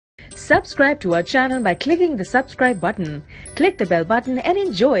Subscribe to our channel by clicking the subscribe button. Click the bell button and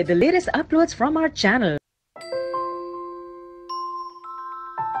enjoy the latest uploads from our channel.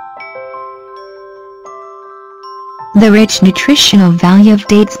 The rich nutritional value of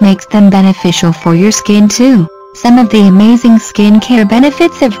dates makes them beneficial for your skin too. Some of the amazing skincare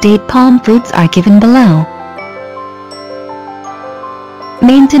benefits of date palm fruits are given below.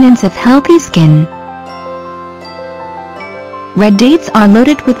 Maintenance of healthy skin. Red dates are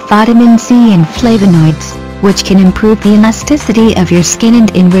loaded with vitamin C and flavonoids, which can improve the elasticity of your skin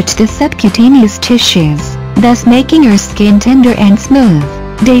and enrich the subcutaneous tissues, thus making your skin tender and smooth.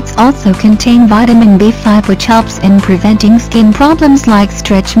 Dates also contain vitamin B5, which helps in preventing skin problems like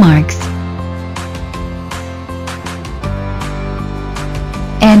stretch marks.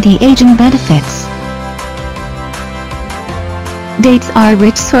 Anti-aging benefits. Dates are a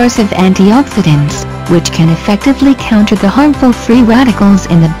rich source of antioxidants, which can effectively counter the harmful free radicals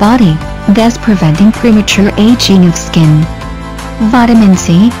in the body, thus preventing premature aging of skin. Vitamin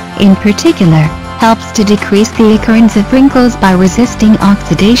C, in particular, helps to decrease the occurrence of wrinkles by resisting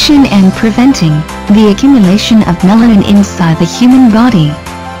oxidation and preventing the accumulation of melanin inside the human body.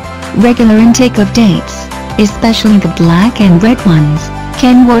 Regular intake of dates, especially the black and red ones,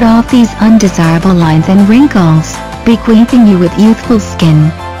 can ward off these undesirable lines and wrinkles, bequeathing you with youthful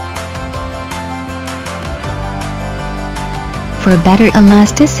skin. For better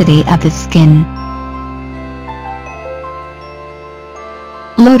elasticity of the skin.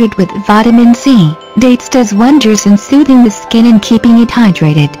 Loaded with vitamin C, dates does wonders in soothing the skin and keeping it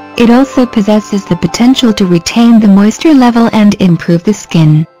hydrated. It also possesses the potential to retain the moisture level and improve the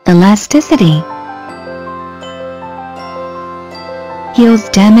skin elasticity. Heals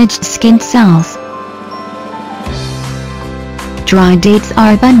damaged skin cells. Dry dates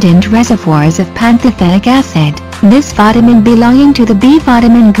are abundant reservoirs of pantothenic acid. This vitamin belonging to the B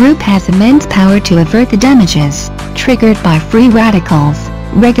vitamin group has immense power to avert the damages triggered by free radicals.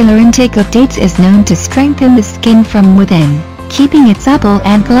 Regular intake of dates is known to strengthen the skin from within, keeping it supple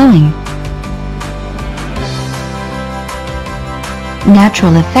and glowing.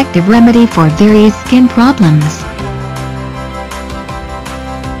 Natural effective remedy for various skin problems.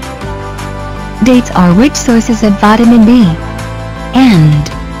 Dates are rich sources of vitamin B,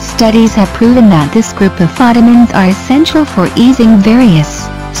 and studies have proven that this group of vitamins are essential for easing various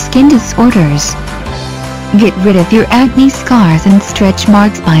skin disorders. Get rid of your acne scars and stretch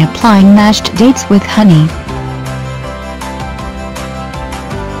marks by applying mashed dates with honey.